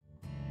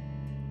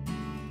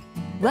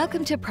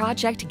Welcome to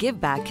Project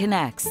GiveBack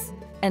Connects,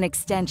 an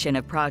extension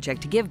of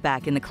Project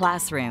GiveBack in the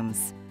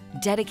classrooms,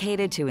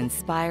 dedicated to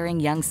inspiring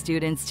young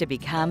students to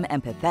become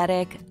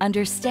empathetic,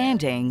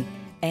 understanding,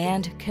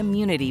 and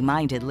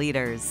community-minded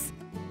leaders.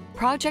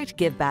 Project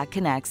GiveBack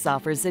Connects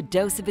offers a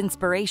dose of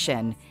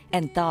inspiration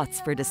and thoughts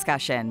for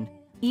discussion.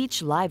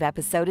 Each live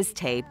episode is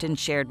taped and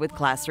shared with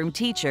classroom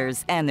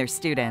teachers and their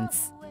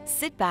students.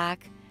 Sit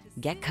back,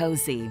 get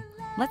cozy,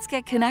 let's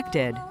get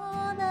connected.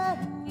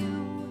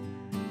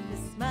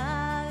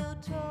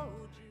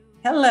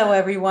 Hello,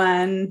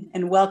 everyone,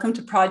 and welcome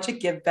to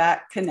Project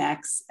GiveBack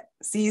Connects,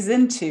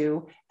 Season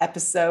 2,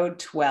 Episode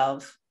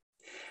 12.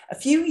 A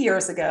few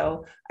years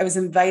ago, I was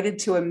invited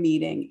to a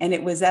meeting, and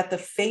it was at the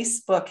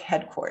Facebook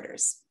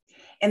headquarters.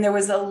 And there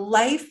was a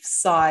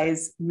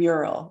life-size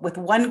mural with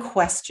one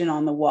question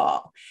on the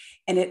wall,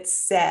 and it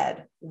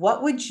said,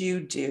 "What would you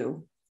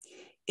do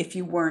if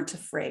you weren't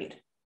afraid?"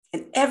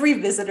 And every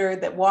visitor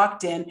that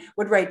walked in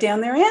would write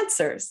down their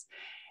answers.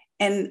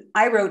 And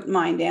I wrote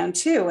mine down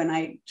too. And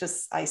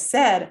I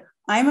said,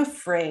 I'm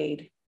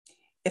afraid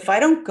if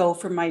I don't go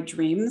for my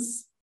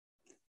dreams,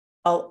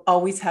 I'll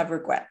always have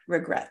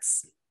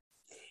regrets.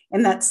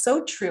 And that's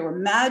so true.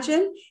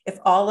 Imagine if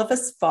all of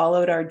us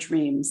followed our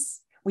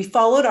dreams. We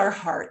followed our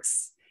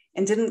hearts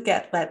and didn't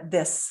let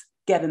this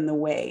get in the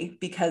way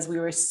because we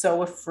were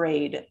so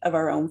afraid of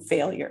our own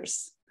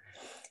failures.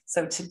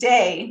 So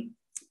today,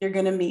 you're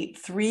going to meet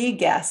 3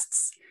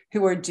 guests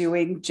who are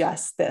doing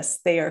just this.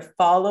 They are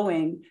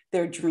following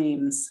their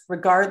dreams,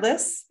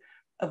 regardless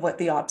of what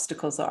the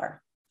obstacles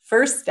are.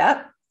 First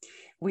up,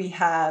 we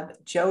have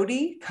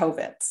Jodi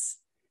Kovitz.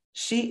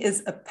 She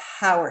is a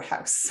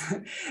powerhouse.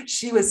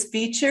 She was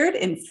featured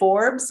in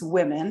Forbes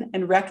Woman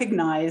and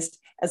recognized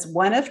as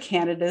one of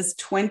Canada's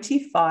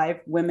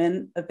 25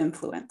 women of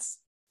influence.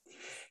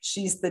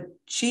 She's the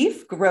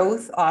Chief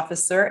Growth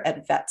Officer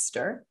at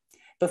Vetster.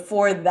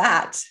 Before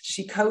that,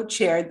 she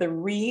co-chaired the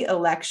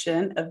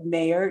re-election of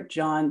Mayor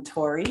John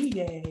Tory.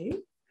 Yay.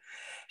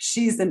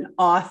 She's an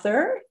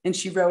author, and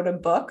she wrote a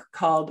book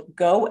called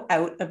Go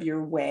Out of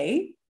Your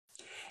Way.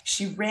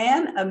 She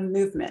ran a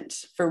movement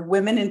for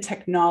women in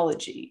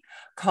technology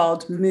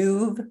called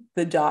Move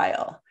the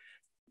Dial.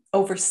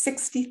 Over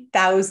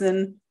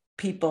 60,000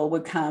 people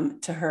would come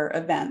to her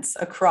events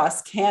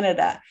across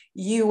Canada,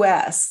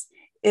 US,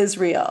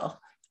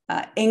 Israel,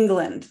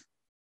 England.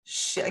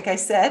 Like I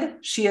said,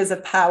 she's a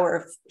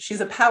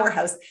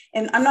powerhouse,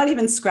 and I'm not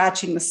even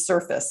scratching the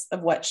surface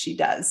of what she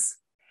does.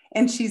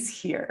 And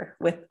she's here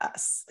with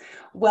us.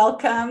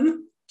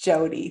 Welcome,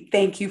 Jodi.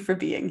 Thank you for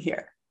being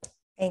here.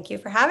 Thank you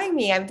for having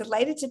me. I'm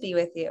delighted to be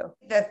with you.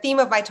 The theme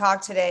of my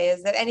talk today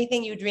is that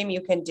anything you dream,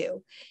 you can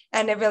do.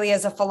 And it really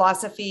is a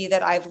philosophy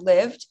that I've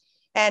lived.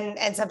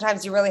 And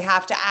sometimes you really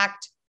have to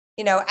act,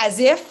 as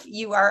if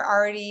you are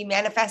already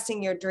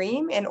manifesting your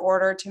dream in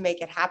order to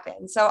make it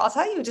happen. So I'll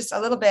tell you just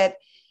a little bit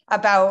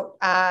about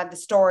the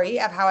story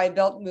of how I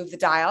built Move the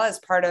Dial as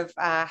part of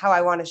how I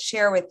want to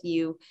share with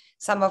you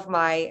some of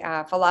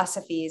my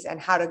philosophies and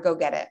how to go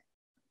get it.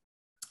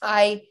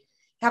 I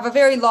have a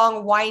very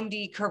long,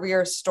 windy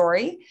career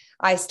story.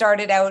 I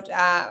started out,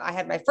 I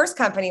had my first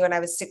company when I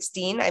was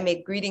 16. I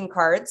made greeting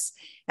cards,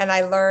 and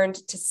I learned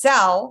to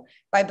sell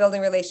by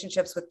building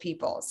relationships with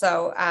people.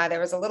 So there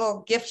was a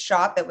little gift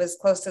shop that was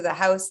close to the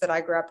house that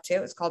I grew up to.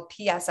 It was called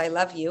P.S. I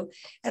Love You.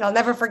 And I'll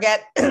never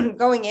forget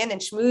going in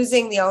and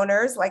schmoozing the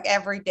owners like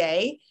every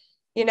day,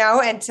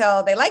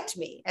 until they liked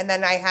me. And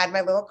then I had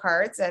my little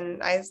cards,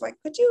 and I was like,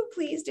 could you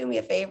please do me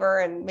a favor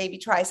and maybe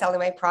try selling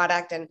my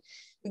product? And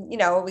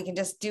we can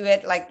just do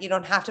it. Like, you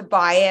don't have to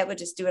buy it. We'll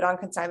just do it on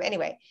consignment.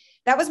 Anyway,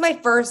 that was my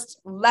first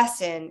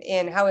lesson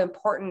in how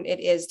important it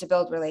is to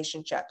build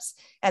relationships,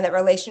 and that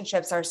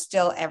relationships are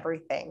still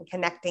everything,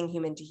 connecting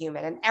human to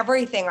human. And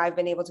everything I've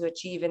been able to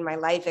achieve in my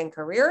life and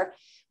career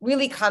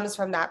really comes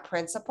from that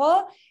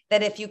principle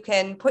that if you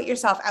can put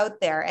yourself out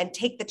there and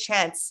take the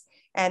chance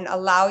and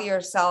allow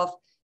yourself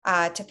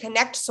to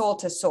connect soul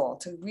to soul,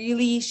 to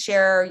really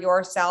share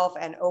yourself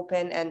and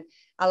open and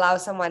allow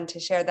someone to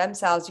share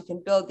themselves, you can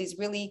build these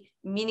really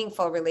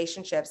meaningful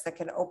relationships that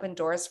can open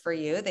doors for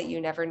you that you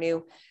never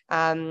knew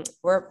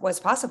was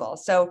possible.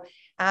 So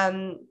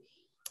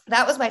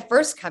that was my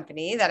first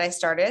company that I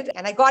started.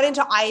 And I got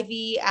into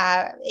Ivy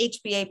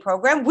HBA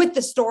program with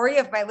the story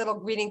of my little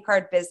greeting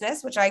card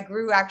business, which I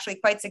grew actually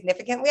quite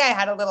significantly. I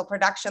had a little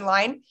production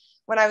line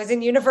when I was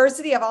in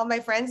university of all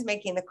my friends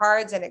making the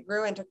cards, and it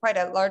grew into quite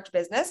a large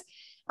business.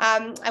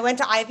 I went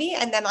to Ivy,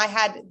 and then I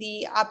had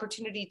the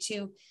opportunity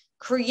to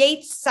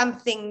create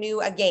something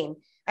new again.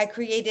 I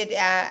created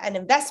an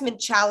investment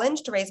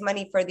challenge to raise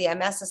money for the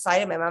MS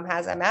Society. My mom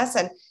has MS,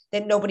 and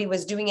that nobody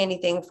was doing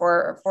anything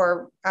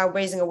for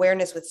raising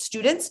awareness with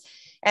students.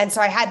 And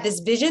so I had this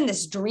vision,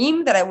 this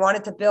dream that I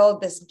wanted to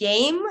build this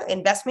game,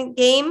 investment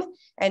game,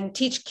 and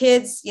teach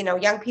kids,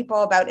 young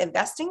people about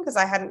investing, because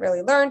I hadn't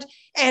really learned,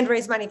 and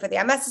raise money for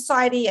the MS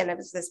Society. And it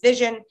was this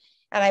vision.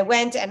 And I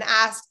went and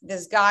asked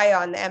this guy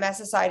on the MS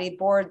Society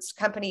board's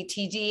company,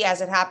 TD,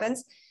 as it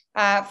happens,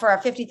 for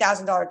a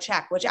 $50,000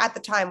 check, which at the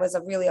time was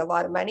really a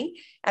lot of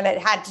money. And it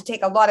had to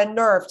take a lot of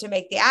nerve to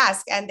make the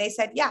ask. And they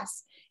said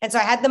yes. And so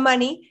I had the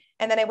money.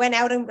 And then I went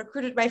out and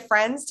recruited my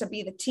friends to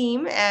be the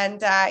team.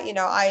 And,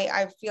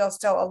 I feel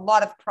still a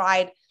lot of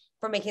pride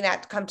for making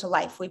that come to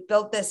life. We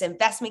built this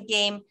investment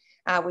game.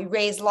 We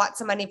raised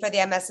lots of money for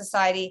the MS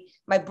Society.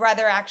 My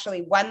brother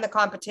actually won the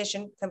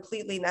competition,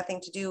 completely nothing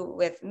to do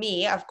with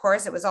me. Of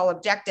course, it was all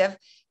objective.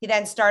 He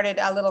then started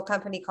a little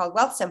company called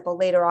Wealth Simple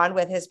later on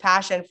with his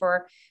passion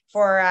for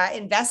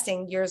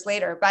investing years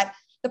later. But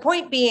the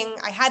point being,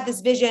 I had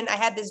this vision, I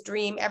had this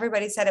dream.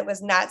 Everybody said it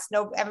was nuts.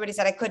 Everybody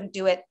said I couldn't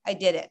do it. I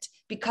did it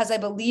because I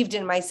believed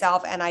in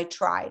myself and I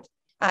tried.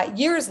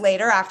 Years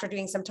later, after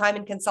doing some time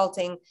in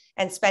consulting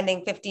and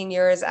spending 15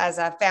 years as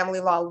a family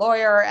law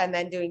lawyer and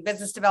then doing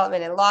business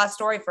development and law,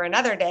 story for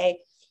another day,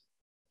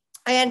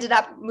 I ended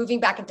up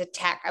moving back into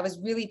tech. I was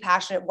really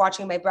passionate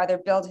watching my brother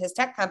build his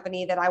tech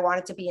company that I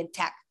wanted to be in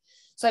tech.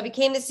 So I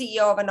became the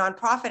CEO of a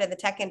nonprofit in the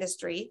tech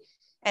industry,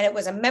 and it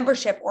was a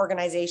membership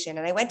organization.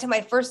 And I went to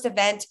my first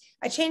event.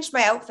 I changed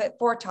my outfit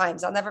 4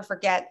 times. I'll never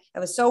forget. I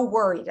was so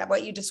worried at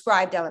what you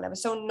described, Ellen. I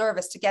was so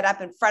nervous to get up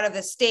in front of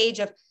the stage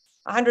of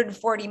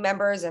 140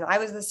 members, and I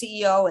was the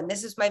CEO, and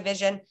this is my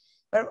vision.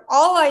 But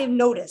all I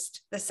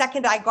noticed the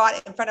second I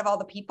got in front of all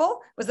the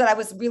people was that I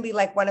was really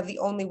like one of the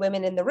only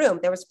women in the room.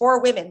 There was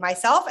 4 women,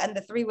 myself and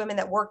the 3 women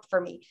that worked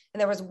for me. And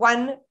there was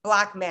 1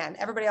 Black man.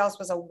 Everybody else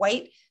was a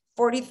white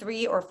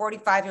 43 or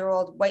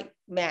 45-year-old white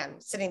man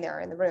sitting there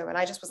in the room. And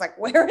I just was like,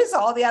 where is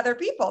all the other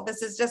people?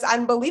 This is just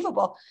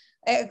unbelievable.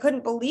 I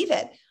couldn't believe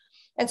it.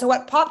 And so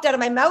what popped out of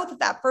my mouth at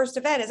that first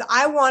event is,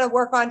 I want to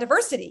work on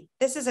diversity.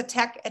 This is a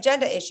tech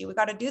agenda issue. We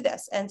got to do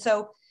this. And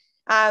so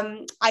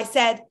I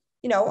said,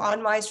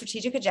 on my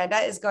strategic agenda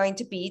is going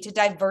to be to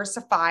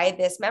diversify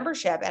this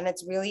membership. And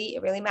it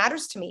really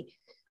matters to me.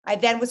 I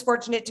then was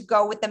fortunate to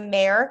go with the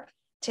mayor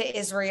to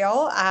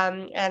Israel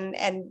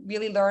and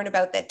really learn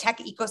about the tech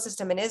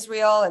ecosystem in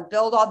Israel and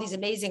build all these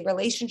amazing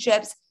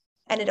relationships.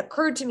 And it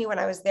occurred to me when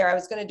I was there, I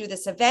was going to do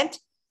this event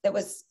that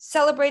was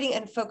celebrating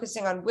and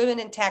focusing on women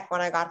in tech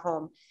when I got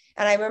home.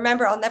 And I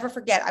remember, I'll never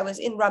forget, I was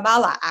in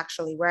Ramallah,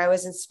 actually, where I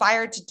was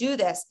inspired to do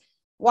this,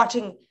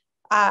 watching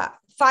 5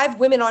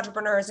 women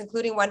entrepreneurs,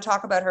 including one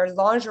talk about her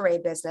lingerie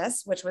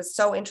business, which was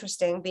so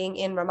interesting, being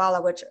in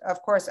Ramallah, which,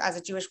 of course, as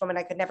a Jewish woman,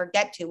 I could never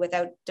get to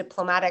without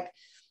diplomatic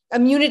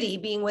immunity,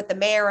 being with the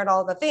mayor and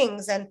all the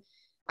things. And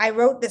I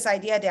wrote this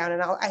idea down,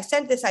 and I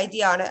sent this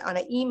idea on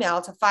an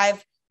email to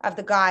 5 of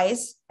the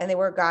guys, and they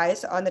were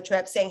guys on the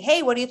trip, saying,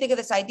 hey, what do you think of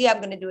this idea? I'm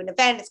going to do an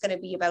event. It's going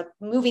to be about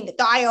moving the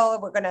dial.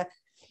 We're going to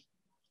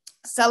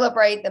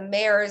celebrate the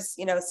mayor's,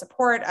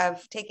 support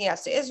of taking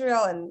us to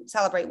Israel and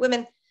celebrate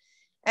women.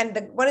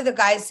 And one of the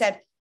guys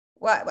said,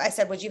 well, I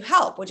said, would you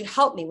help? Would you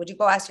help me? Would you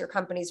go ask your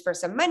companies for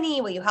some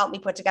money? Will you help me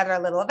put together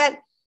a little event?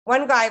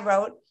 One guy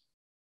wrote,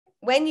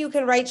 when you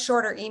can write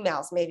shorter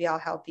emails, maybe I'll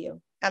help you.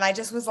 And I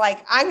just was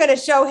like, I'm going to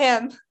show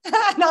him.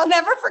 And I'll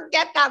never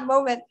forget that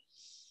moment.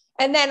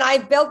 And then I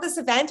built this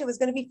event. It was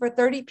going to be for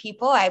 30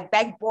 people. I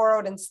begged,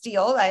 borrowed, and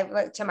stealed. I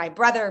went to my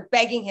brother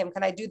begging him,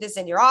 can I do this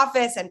in your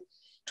office? And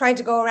trying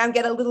to go around,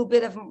 get a little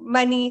bit of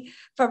money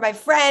for my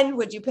friend.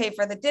 Would you pay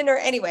for the dinner?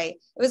 Anyway,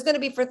 it was going to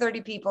be for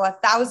 30 people.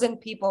 1,000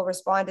 people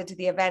responded to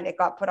the event. It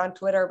got put on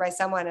Twitter by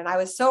someone. And I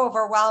was so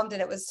overwhelmed,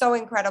 and it was so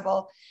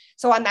incredible.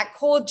 So on that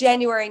cold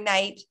January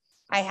night,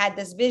 I had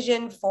this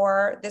vision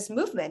for this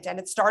movement. And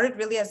it started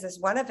really as this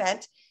one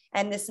event.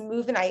 And this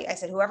movement, I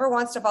said, whoever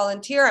wants to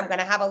volunteer, I'm going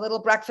to have a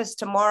little breakfast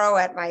tomorrow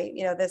at my,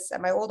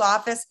 at my old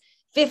office.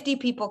 50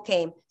 people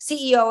came,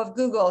 CEO of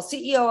Google,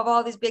 CEO of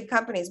all these big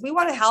companies. We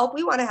want to help.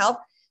 We want to help.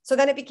 So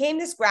then it became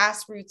this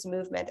grassroots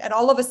movement. And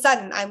all of a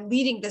sudden I'm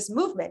leading this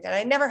movement. And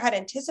I never had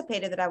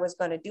anticipated that I was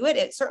going to do it.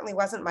 It certainly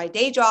wasn't my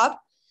day job.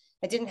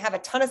 I didn't have a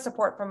ton of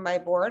support from my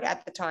board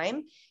at the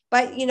time.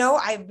 But,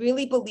 I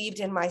really believed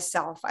in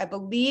myself. I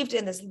believed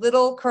in this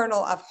little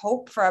kernel of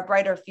hope for a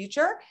brighter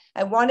future.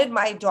 I wanted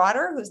my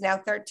daughter, who's now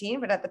 13,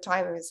 but at the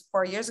time it was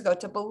 4 years ago,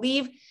 to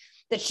believe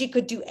that she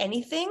could do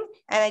anything.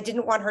 And I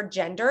didn't want her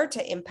gender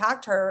to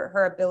impact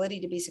her ability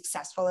to be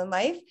successful in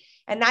life.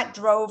 And that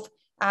drove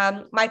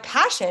my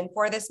passion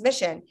for this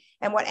mission.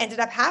 And what ended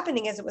up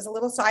happening is it was a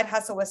little side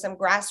hustle with some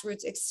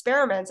grassroots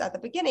experiments at the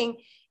beginning.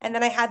 And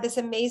then I had this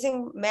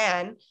amazing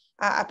man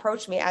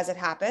approach me, as it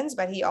happens,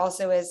 but he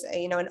also is,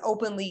 an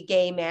openly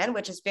gay man,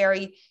 which is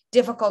very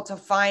difficult to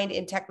find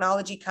in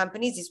technology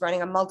companies. He's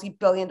running a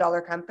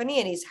multi-billion-dollar company,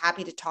 and he's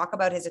happy to talk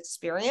about his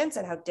experience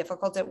and how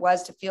difficult it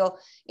was to feel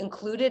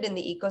included in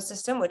the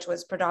ecosystem, which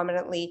was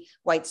predominantly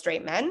white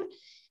straight men.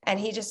 And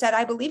he just said,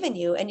 I believe in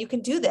you and you can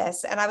do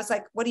this. And I was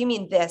like, what do you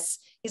mean this?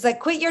 He's like,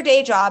 quit your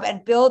day job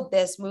and build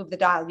this, move the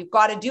dial. You've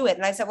got to do it.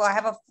 And I said, well,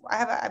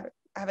 I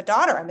have a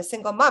daughter. I'm a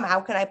single mom.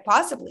 How can I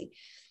possibly?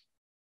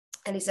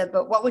 And he said,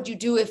 but what would you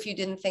do if you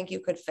didn't think you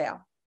could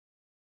fail?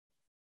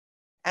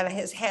 and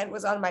his hand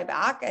was on my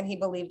back and he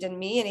believed in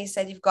me. And he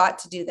said, you've got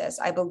to do this.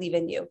 I believe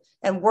in you.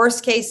 And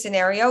worst case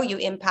scenario, you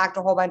impact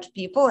a whole bunch of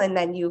people and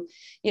then you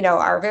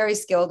are very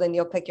skilled and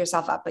you'll pick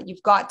yourself up, but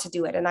you've got to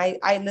do it. And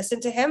I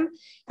listened to him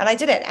and I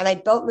did it. And I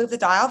moved the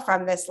dial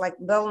from this like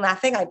little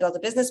nothing. I built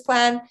a business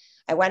plan.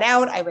 I went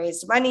out, I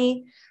raised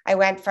money. I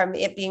went from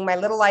it being my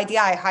little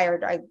idea.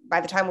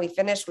 By the time we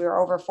finished, we were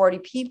over 40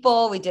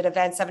 people. We did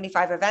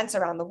 75 events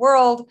around the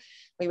world.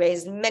 We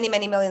raised many,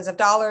 many millions of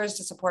dollars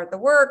to support the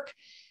work.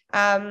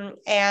 And,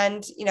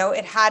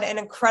 it had an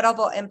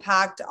incredible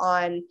impact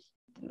on,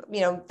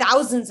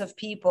 thousands of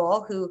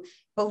people who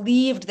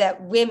believed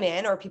that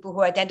women or people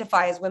who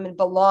identify as women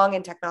belong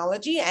in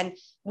technology. And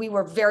we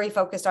were very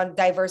focused on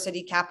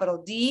diversity,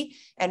 capital D,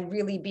 and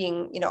really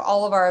being,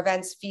 all of our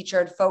events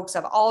featured folks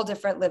of all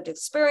different lived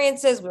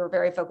experiences. We were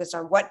very focused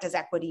on what does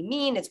equity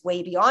mean? It's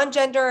way beyond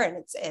gender, and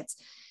it's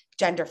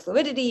gender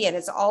fluidity, and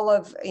it's all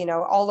of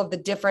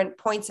the different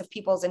points of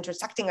people's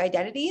intersecting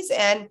identities.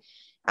 And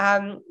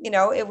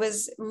it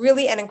was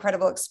really an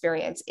incredible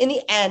experience. In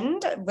the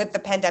end, with the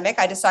pandemic,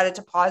 I decided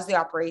to pause the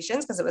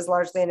operations because it was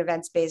largely an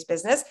events-based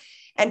business.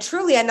 And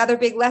truly another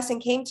big lesson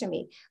came to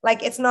me.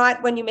 Like, it's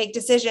not when you make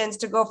decisions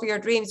to go for your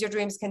dreams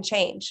can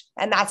change,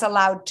 and that's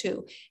allowed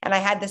too. And I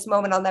had this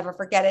moment, I'll never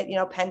forget it.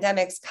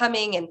 Pandemic's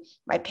coming and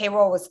my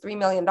payroll was $3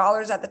 million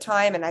at the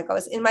time. And I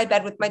was in my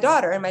bed with my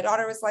daughter, and my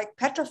daughter was like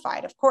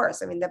petrified. Of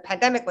course. I mean, the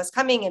pandemic was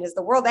coming, and is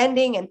the world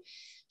ending? And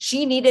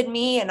she needed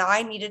me and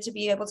I needed to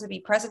be able to be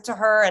present to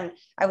her. And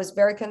I was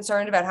very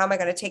concerned about how am I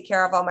going to take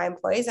care of all my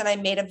employees. And I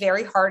made a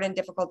very hard and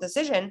difficult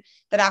decision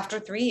that after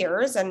 3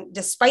 years, and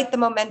despite the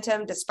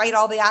momentum, despite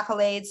all the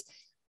accolades,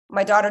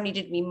 my daughter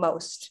needed me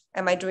most.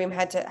 And my dream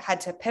had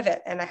to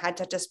pivot, and I had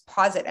to just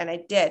pause it. And I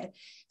did.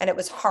 And it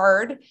was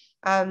hard.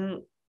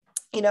 And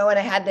I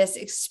had this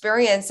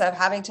experience of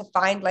having to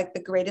find like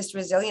the greatest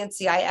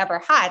resiliency I ever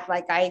had.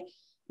 Like I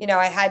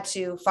had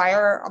to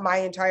fire my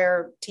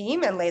entire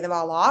team and lay them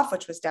all off,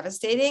 which was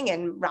devastating,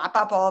 and wrap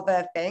up all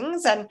the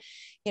things and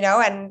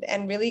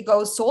really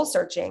go soul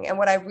searching. And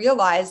what I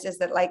realized is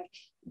that like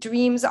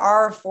dreams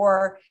are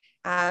for,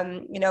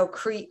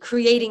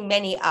 creating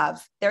many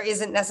of. There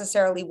isn't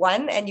necessarily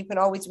one, and you can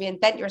always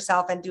reinvent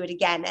yourself and do it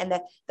again. And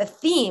the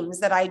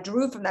themes that I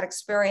drew from that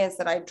experience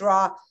that I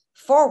draw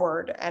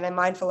forward, and I'm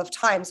mindful of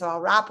time, so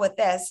I'll wrap with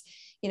this.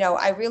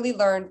 I really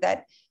learned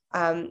that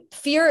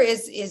fear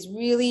is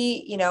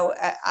really,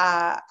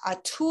 a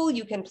tool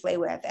you can play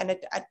with, and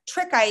a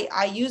trick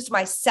I used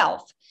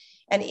myself.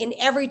 And in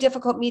every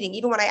difficult meeting,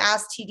 even when I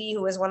asked TD,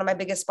 who was one of my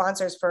biggest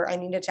sponsors, I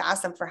needed to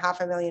ask them for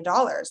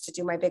 $500,000 to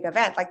do my big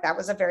event. Like, that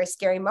was a very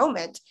scary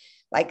moment.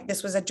 Like,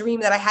 this was a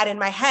dream that I had in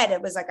my head.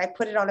 It was like, I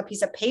put it on a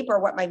piece of paper,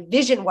 what my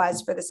vision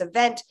was for this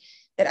event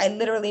that I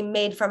literally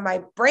made from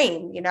my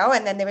brain,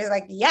 and then they were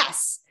like,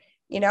 yes.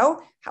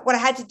 What I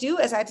had to do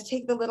is I had to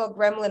take the little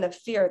gremlin of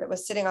fear that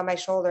was sitting on my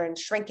shoulder and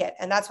shrink it.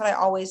 And that's what I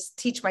always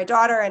teach my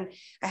daughter. And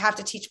I have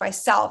to teach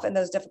myself in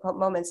those difficult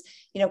moments.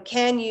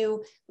 Can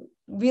you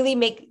really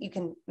you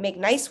can make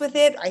nice with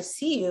it? I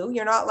see you.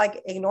 You're not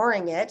like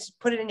ignoring it.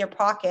 Put it in your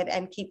pocket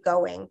and keep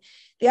going.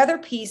 The other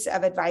piece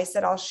of advice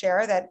that I'll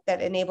share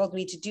that enabled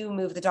me to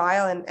move the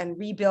dial and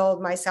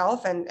rebuild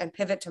myself and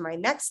pivot to my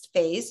next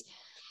phase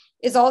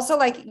is also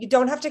like, you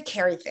don't have to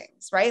carry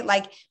things, right?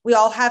 Like, we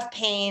all have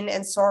pain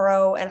and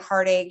sorrow and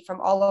heartache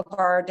from all of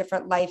our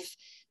different life,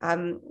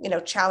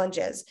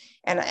 challenges.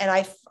 And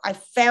I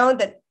found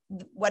that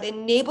what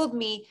enabled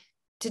me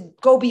to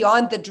go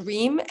beyond the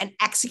dream and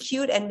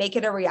execute and make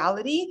it a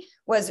reality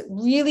was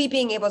really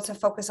being able to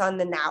focus on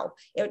the now.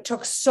 It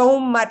took so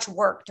much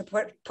work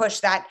to push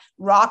that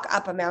rock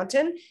up a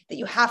mountain that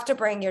you have to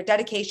bring your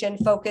dedication,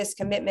 focus,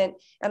 commitment,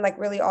 and like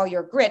really all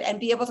your grit, and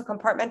be able to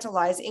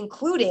compartmentalize,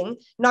 including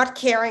not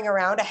carrying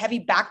around a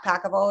heavy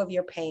backpack of all of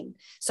your pain.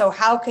 So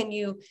how can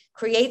you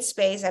create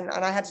space? And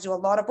I had to do a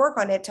lot of work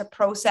on it to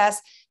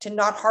process, to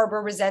not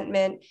harbor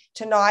resentment,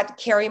 to not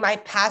carry my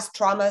past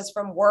traumas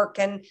from work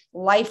and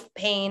life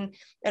pain,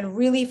 and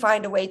really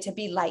find a way to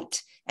be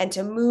light and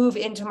to move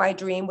into my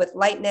dream with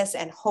lightness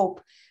and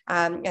hope,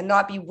 and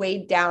not be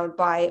weighed down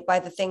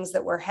by the things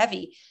that were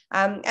heavy.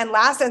 And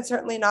last and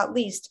certainly not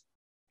least,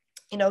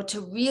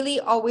 to really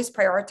always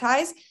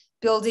prioritize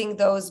building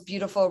those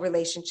beautiful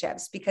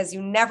relationships, because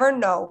you never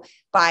know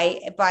by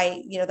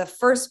the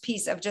first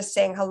piece of just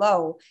saying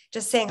hello to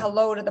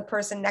the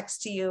person next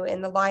to you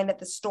in the line at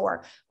the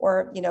store,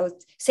 or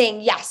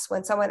saying yes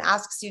when someone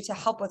asks you to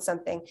help with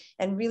something,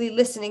 and really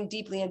listening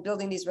deeply and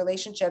building these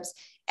relationships.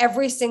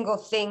 Every single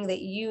thing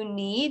that you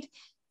need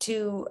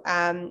to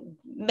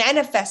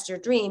manifest your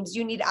dreams,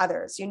 you need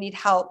others, you need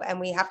help, and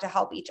we have to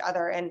help each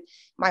other. And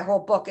my whole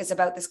book is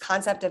about this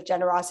concept of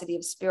generosity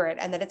of spirit,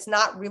 and that it's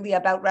not really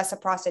about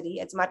reciprocity.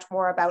 It's much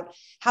more about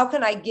how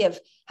can I give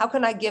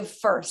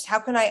first? How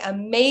can I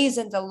amaze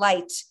and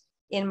delight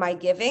in my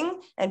giving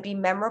and be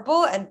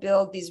memorable and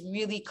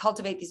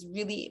cultivate these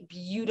really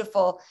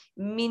beautiful,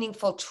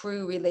 meaningful,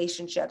 true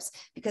relationships?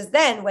 Because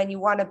then when you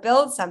want to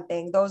build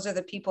something, those are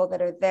the people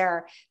that are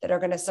there that are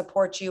going to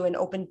support you and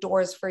open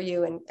doors for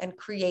you and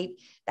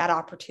create that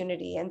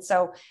opportunity. And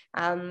so,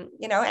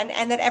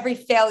 and that every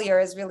failure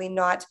is really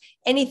not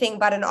anything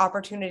but an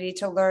opportunity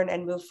to learn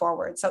and move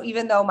forward. So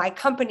even though my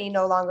company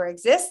no longer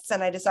exists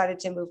and I decided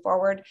to move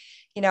forward,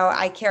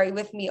 I carry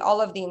with me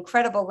all of the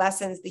incredible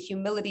lessons, the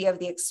humility of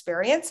the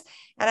experience,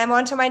 and I'm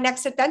on to my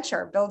next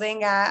adventure,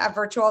 building a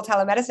virtual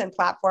telemedicine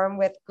platform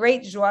with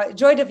great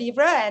joy de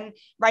vivre, and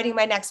writing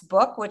my next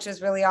book, which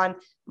is really on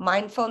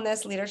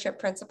mindfulness, leadership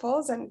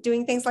principles, and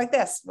doing things like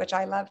this, which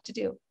I love to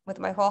do with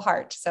my whole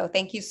heart. So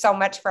thank you so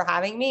much for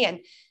having me. And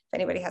if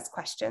anybody has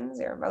questions,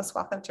 you're most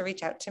welcome to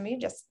reach out to me.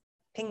 Just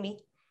ping me.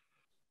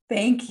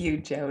 Thank you,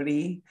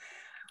 Jodi.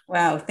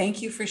 Wow.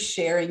 Thank you for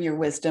sharing your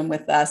wisdom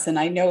with us. And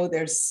I know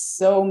there's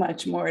so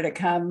much more to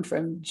come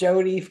from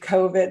Jodi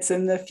Kovitz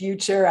in the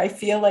future. I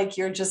feel like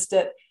you're just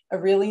at a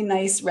really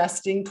nice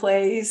resting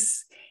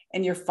place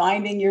and you're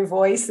finding your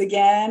voice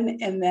again.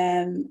 And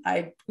then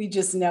we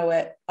just know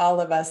it, all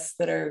of us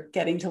that are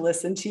getting to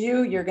listen to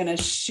you, you're going to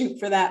shoot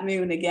for that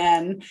moon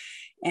again.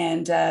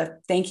 And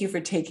thank you for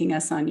taking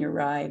us on your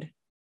ride.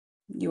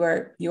 You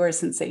are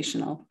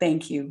sensational.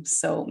 Thank you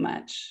so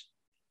much.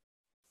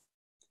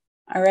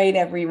 All right,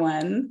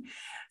 everyone.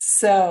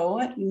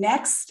 So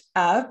next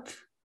up,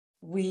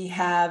 we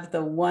have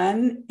the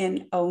one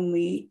and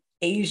only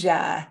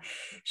Asia.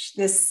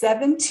 This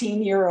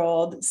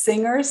 17-year-old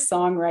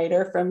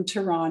singer-songwriter from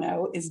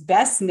Toronto is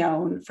best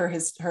known for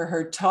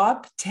her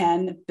top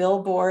 10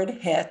 Billboard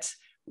hit,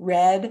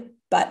 Red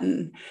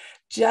Button.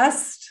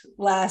 Just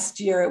last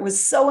year, it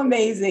was so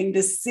amazing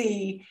to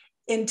see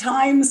in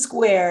Times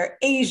Square,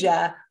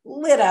 Asia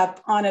lit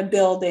up on a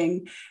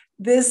building.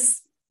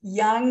 This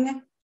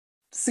young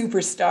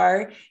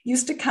superstar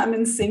used to come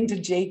and sing to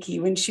Jakey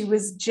when she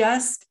was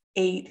just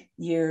 8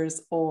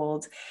 years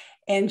old.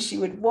 And she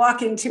would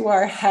walk into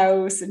our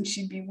house and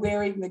she'd be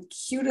wearing the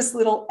cutest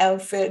little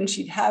outfit and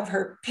she'd have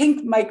her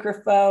pink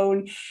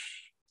microphone.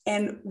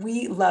 And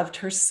we loved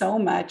her so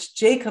much.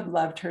 Jacob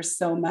loved her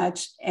so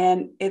much.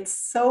 And it's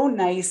so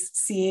nice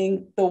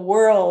seeing the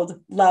world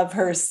love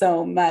her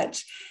so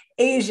much.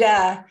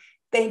 Asia,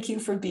 thank you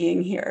for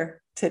being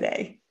here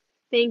today.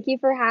 Thank you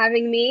for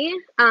having me.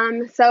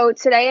 So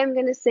today I'm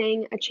going to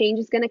sing A Change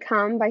Is Going to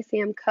Come by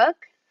Sam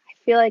Cooke. I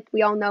feel like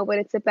we all know what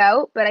it's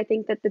about, but I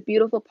think that the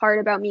beautiful part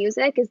about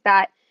music is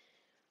that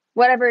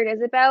whatever it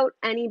is about,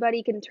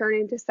 anybody can turn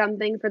into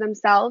something for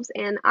themselves.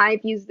 And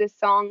I've used this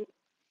song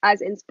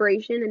as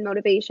inspiration and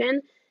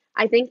motivation.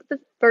 I think the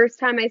first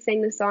time I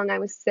sang this song, I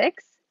was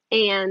 6,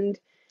 and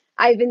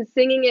I've been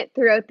singing it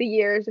throughout the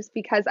years just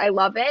because I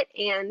love it.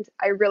 And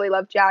I really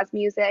love jazz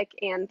music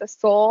and the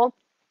soul.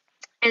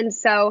 And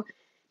so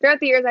throughout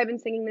the years, I've been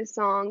singing this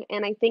song,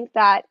 and I think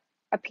that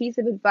a piece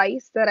of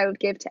advice that I would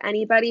give to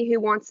anybody who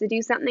wants to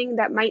do something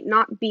that might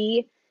not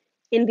be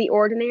in the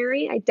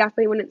ordinary, I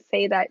definitely wouldn't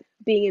say that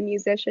being a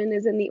musician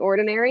is in the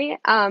ordinary.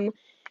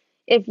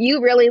 If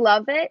you really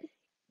love it,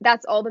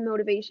 that's all the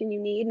motivation you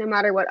need, no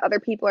matter what other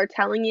people are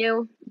telling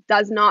you.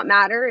 Does not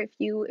matter if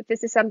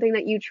this is something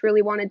that you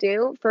truly want to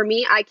do. For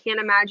me, I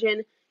can't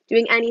imagine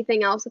doing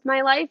anything else with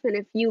my life. And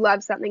if you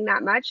love something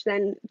that much,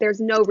 then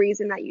there's no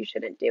reason that you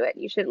shouldn't do it.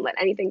 You shouldn't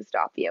let anything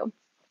stop you.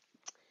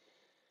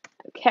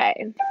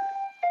 Okay.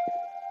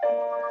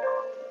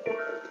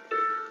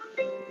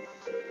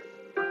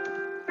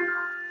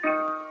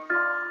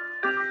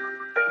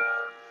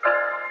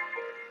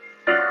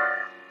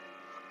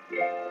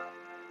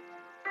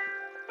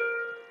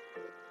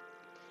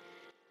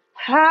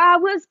 I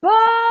was born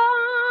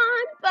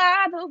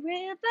by the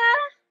river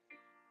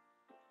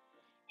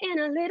in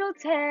a little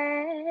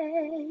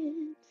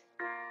tent.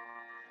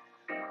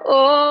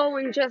 Oh,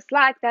 and just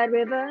like that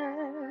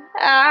river,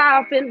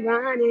 I've been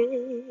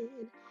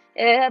running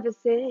ever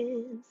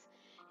since.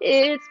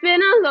 It's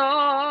been a long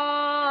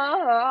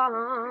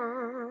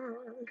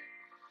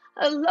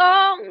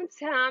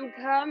time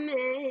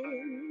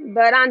coming,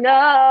 but I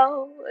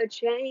know a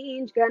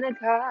change gonna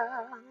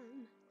come.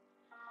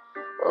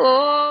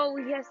 Oh,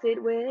 yes,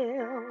 it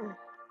will.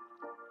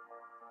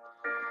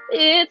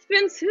 It's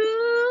been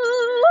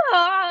too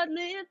hard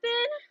living,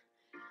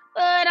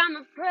 but I'm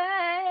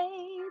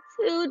afraid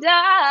to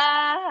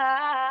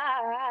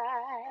die,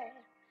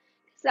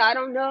 'cause I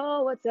don't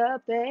know what's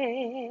up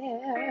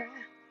there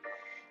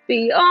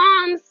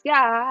beyond the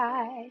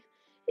sky.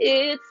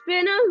 It's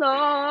been a long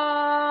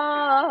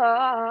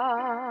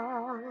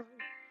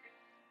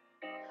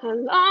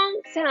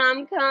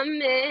time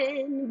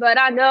coming, but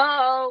I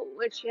know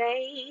a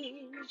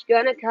change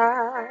gonna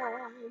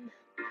come.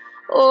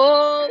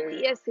 Oh,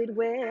 yes, it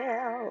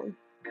will.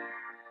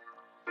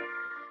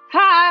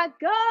 I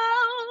go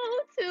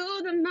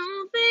to the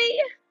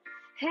movie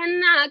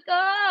and I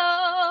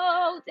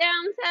go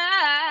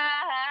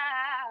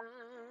downtown.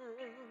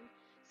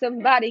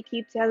 Somebody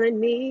keep telling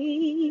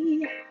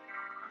me,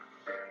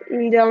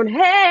 don't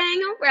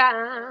hang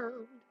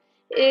around.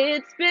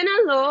 It's been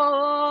a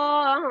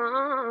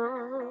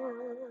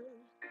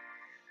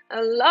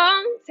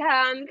long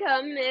time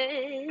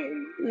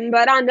coming,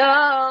 but I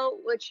know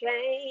a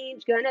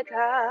change gonna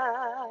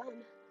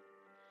come.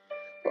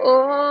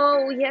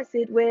 Oh, yes,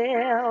 it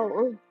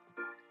will.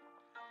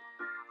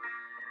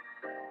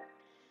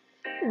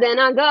 Then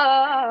I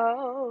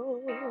go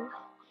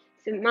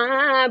to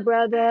my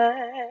brother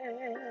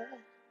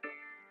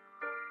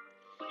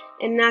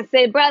and I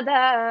say,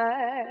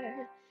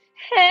 brother,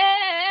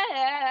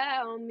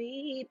 help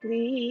me,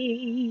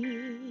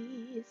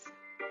 please.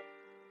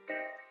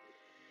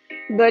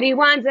 But he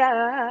winds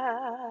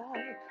up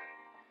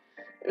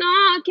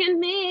knocking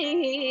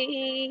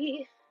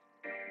me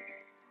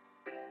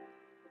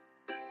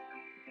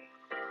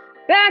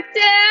back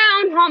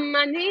down on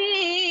my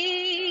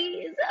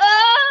knees.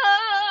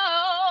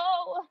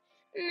 Oh,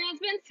 there's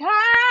been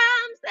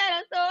times that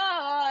I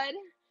thought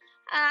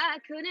I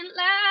couldn't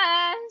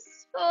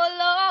last for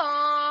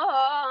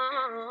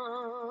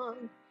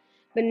long,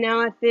 but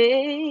now I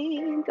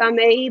think I'm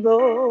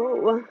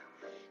able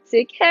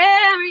to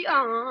carry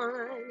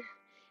on.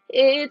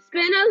 It's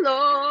been a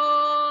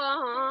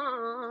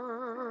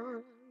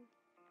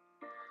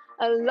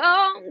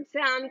long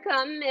time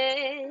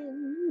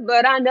coming,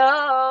 but I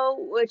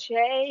know a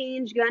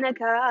change gonna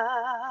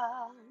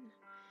come.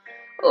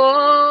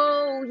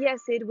 Oh,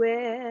 yes, it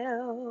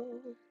will.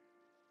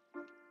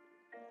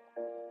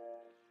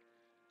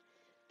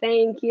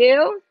 Thank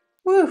you.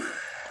 Woo.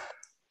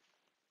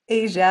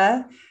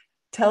 Asia,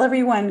 tell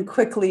everyone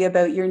quickly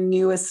about your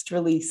newest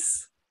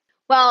release.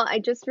 Well, I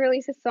just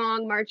released a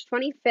song March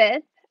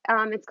 25th.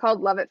 It's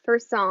called Love at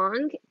First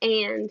Song,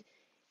 and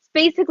it's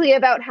basically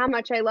about how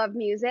much I love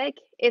music.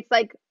 It's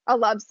like a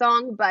love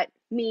song, but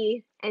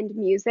me and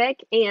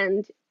music,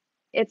 and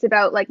it's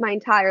about like my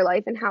entire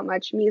life and how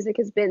much music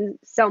has been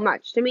so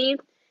much to me.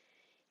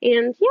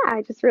 And yeah,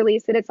 I just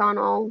released it. It's on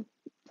all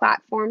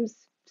platforms,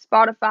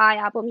 Spotify,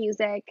 Apple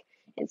Music,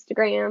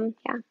 Instagram.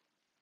 Yeah.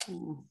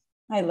 Oh,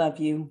 I love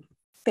you.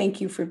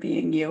 Thank you for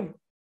being you.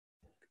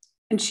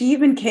 And she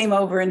even came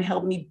over and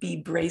helped me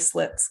bead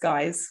bracelets,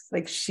 guys.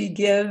 Like, she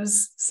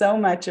gives so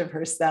much of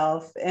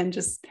herself. And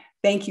just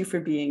thank you for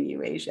being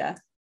you, Asia.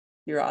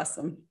 You're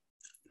awesome.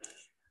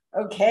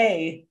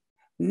 Okay,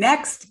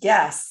 next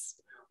guest.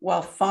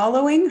 While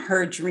following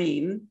her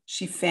dream,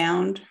 she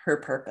found her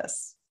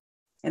purpose,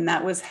 and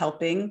that was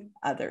helping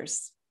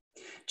others.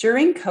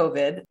 During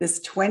COVID, this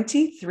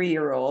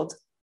 23-year-old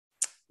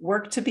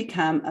worked to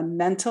become a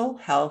mental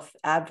health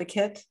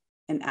advocate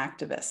and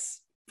activist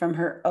from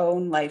her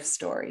own life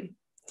story.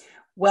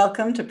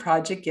 Welcome to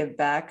Project Give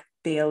Back,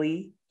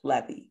 Bayley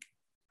Levy.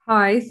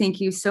 Hi, thank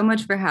you so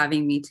much for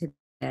having me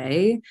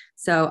today.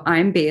 So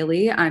I'm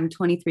Bayley. I'm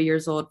 23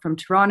 years old from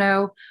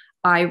Toronto.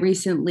 I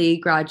recently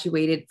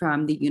graduated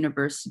from the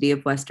University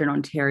of Western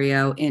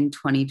Ontario in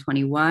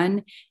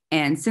 2021.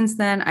 And since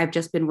then, I've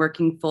just been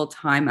working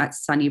full-time at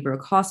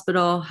Sunnybrook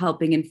Hospital,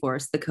 helping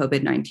enforce the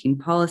COVID-19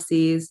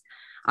 policies.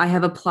 I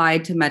have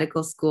applied to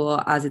medical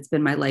school as it's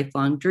been my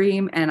lifelong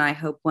dream, and I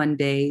hope one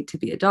day to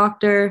be a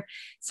doctor.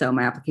 So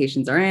my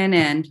applications are in,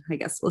 and I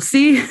guess we'll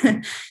see.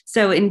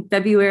 So in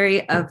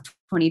February of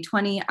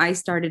 2020, I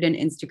started an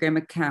Instagram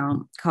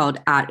account called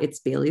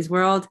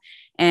 @It'sBayley'sWorld.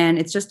 And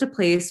it's just a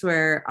place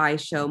where I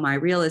show my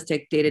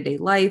realistic day-to-day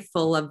life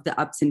full of the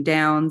ups and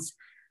downs.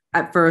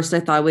 At first,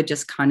 I thought it would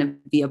just kind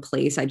of be a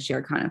place I'd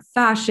share kind of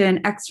fashion,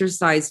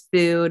 exercise,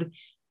 food.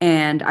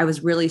 And I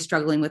was really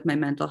struggling with my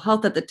mental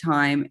health at the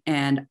time.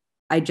 And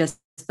I just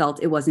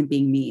felt it wasn't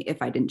being me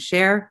if I didn't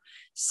share.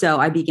 So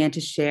I began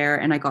to share,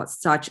 and I got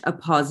such a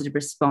positive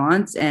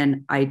response.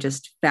 And I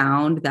just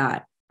found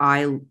that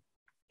I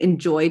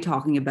enjoy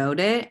talking about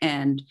it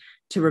and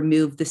to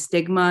remove the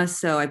stigma.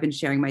 So I've been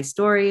sharing my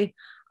story.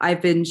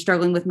 I've been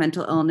struggling with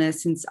mental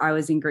illness since I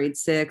was in grade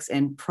 6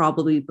 and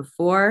probably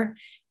before.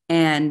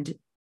 And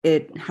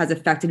it has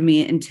affected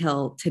me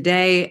until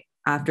today,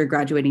 after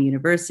graduating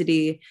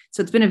university.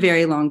 So it's been a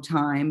very long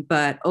time,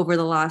 but over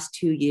the last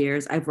 2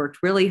 years, I've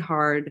worked really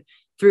hard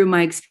through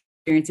my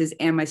experiences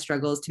and my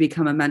struggles to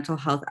become a mental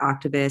health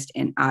activist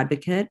and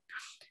advocate.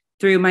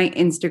 Through my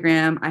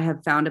Instagram, I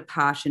have found a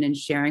passion in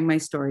sharing my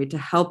story to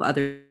help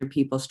other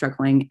people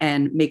struggling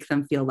and make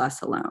them feel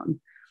less alone.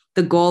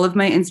 The goal of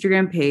my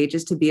Instagram page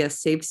is to be a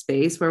safe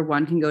space where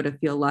one can go to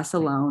feel less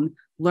alone,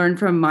 learn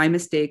from my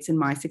mistakes and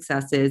my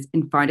successes,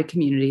 and find a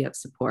community of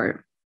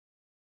support.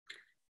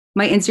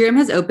 My Instagram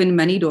has opened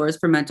many doors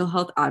for mental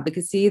health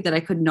advocacy that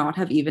I could not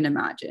have even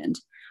imagined.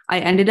 I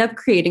ended up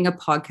creating a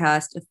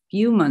podcast a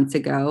few months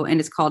ago, and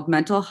it's called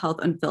Mental Health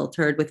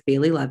Unfiltered with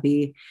Bayley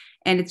Levy.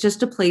 And it's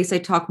just a place I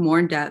talk more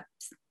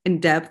in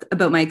depth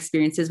about my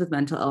experiences with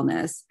mental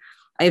illness.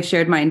 I have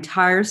shared my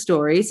entire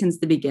story since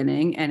the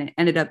beginning, and it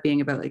ended up being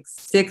about like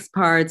 6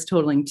 parts,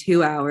 totaling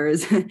 2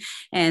 hours.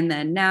 And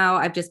then now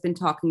I've just been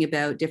talking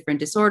about different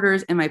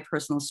disorders and my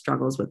personal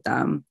struggles with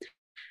them.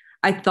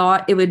 I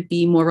thought it would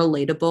be more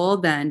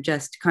relatable than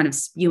just kind of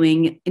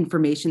spewing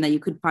information that you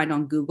could find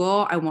on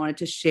Google. I wanted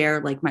to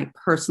share like my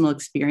personal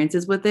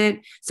experiences with it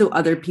so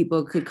other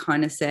people could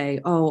kind of say,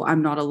 oh,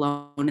 I'm not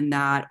alone in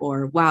that,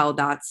 or wow,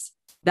 that's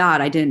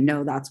that. I didn't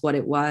know that's what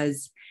it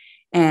was.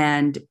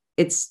 And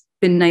it's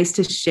been nice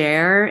to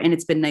share, and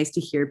it's been nice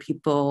to hear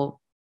people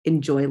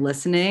enjoy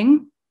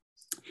listening.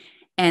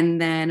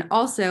 And then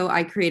also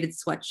I created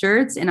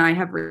sweatshirts, and I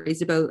have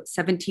raised about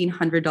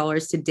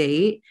 $1,700 to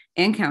date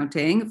and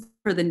counting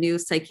for the new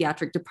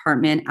psychiatric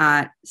department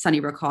at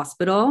Sunnybrook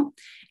Hospital.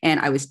 And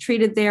I was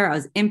treated there. I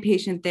was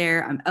inpatient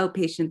there. I'm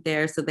outpatient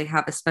there. So they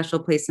have a special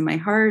place in my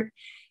heart.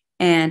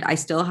 And I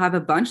still have a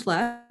bunch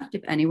left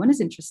if anyone is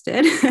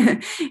interested.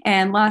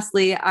 And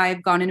lastly,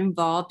 I've gotten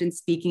involved in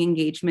speaking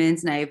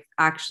engagements, and I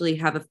actually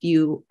have a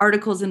few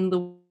articles in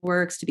the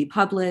works to be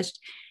published.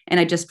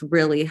 And I just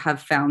really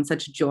have found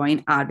such joy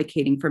in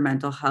advocating for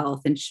mental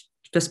health and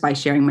just by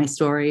sharing my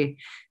story.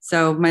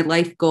 So my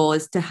life goal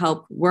is to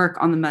help work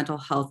on the mental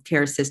health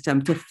care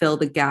system to fill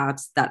the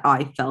gaps that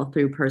I fell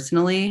through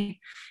personally.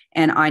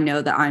 And I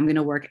know that I'm going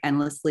to work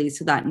endlessly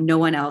so that no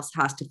one else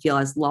has to feel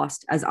as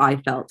lost as I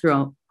felt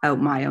throughout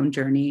my own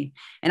journey.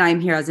 And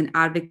I'm here as an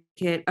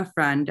advocate, a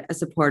friend, a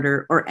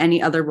supporter, or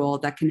any other role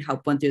that can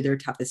help one through their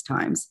toughest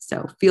times.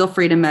 So feel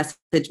free to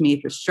message me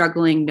if you're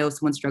struggling, know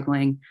someone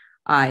struggling.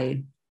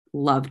 I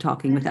love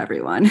talking with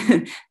everyone.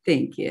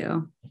 Thank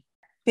you.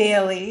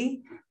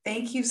 Bayley,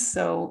 thank you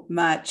so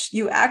much.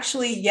 You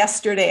actually,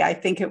 yesterday, I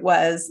think it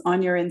was,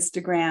 on your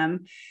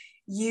Instagram,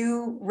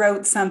 you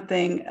wrote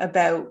something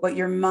about what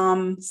your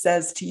mom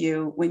says to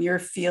you when you're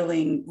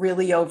feeling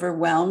really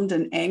overwhelmed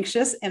and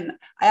anxious. And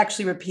I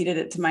actually repeated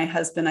it to my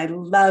husband. I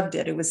loved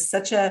it. It was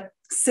such a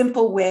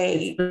simple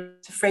way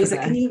to phrase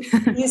it. Can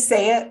you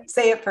say it?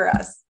 Say it for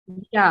us.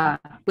 Yeah.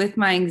 With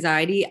my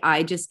anxiety,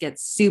 I just get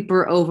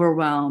super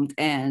overwhelmed.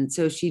 And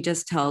so she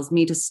just tells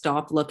me to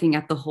stop looking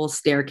at the whole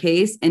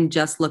staircase and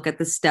just look at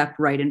the step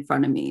right in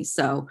front of me.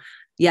 So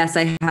yes,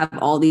 I have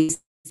all these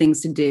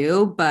things to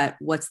do, but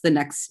what's the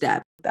next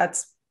step?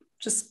 That's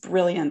just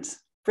brilliant.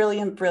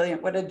 Brilliant,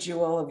 brilliant. What a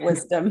jewel of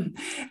wisdom.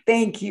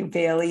 Thank you,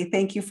 Bayley.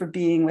 Thank you for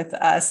being with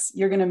us.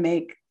 You're going to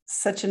make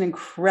such an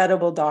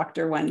incredible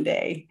doctor one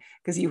day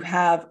because you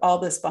have all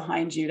this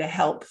behind you to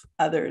help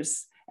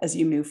others as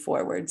you move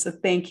forward. So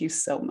thank you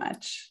so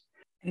much.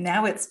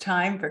 Now it's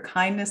time for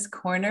Kindness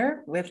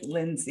Corner with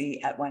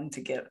Lindsay at One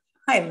to Give.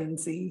 Hi,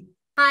 Lindsay.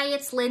 Hi,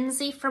 it's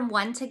Lindsay from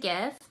One to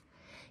Give.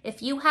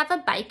 If you have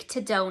a bike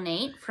to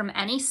donate from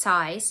any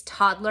size,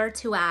 toddler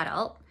to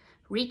adult,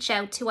 reach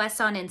out to us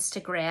on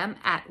Instagram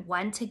at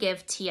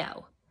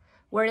OneToGiveTO.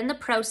 We're in the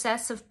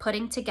process of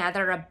putting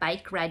together a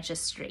bike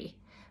registry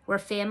where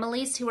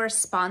families who are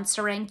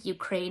sponsoring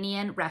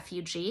Ukrainian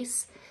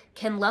refugees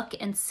can look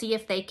and see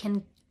if they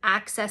can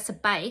access a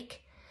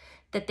bike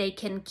that they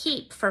can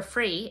keep for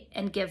free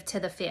and give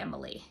to the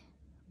family.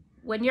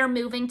 When you're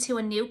moving to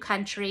a new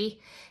country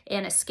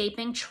and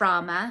escaping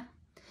trauma,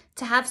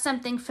 to have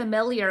something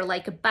familiar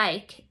like a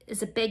bike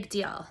is a big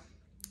deal.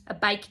 A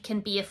bike can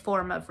be a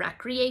form of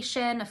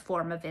recreation, a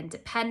form of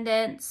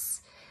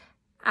independence,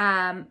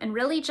 and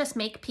really just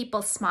make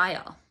people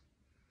smile.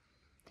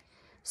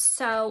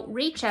 So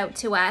reach out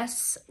to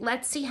us.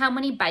 Let's see how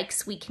many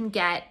bikes we can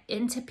get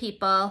into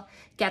people,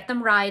 get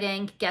them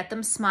riding, get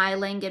them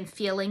smiling and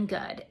feeling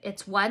good.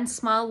 It's one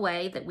small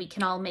way that we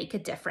can all make a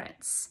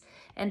difference.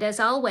 And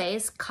as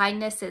always,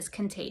 kindness is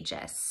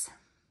contagious.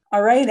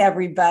 All right,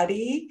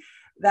 everybody.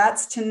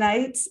 That's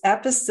tonight's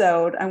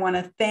episode. I want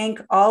to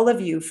thank all of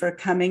you for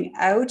coming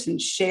out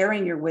and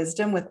sharing your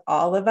wisdom with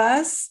all of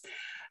us.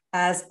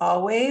 As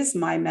always,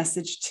 my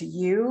message to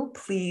you,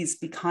 please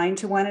be kind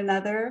to one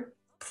another.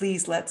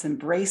 Please let's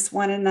embrace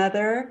one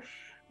another.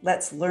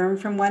 Let's learn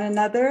from one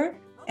another,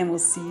 and we'll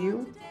see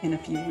you in a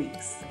few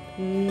weeks.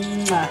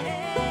 Mwah.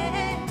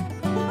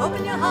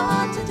 Open your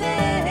heart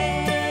today.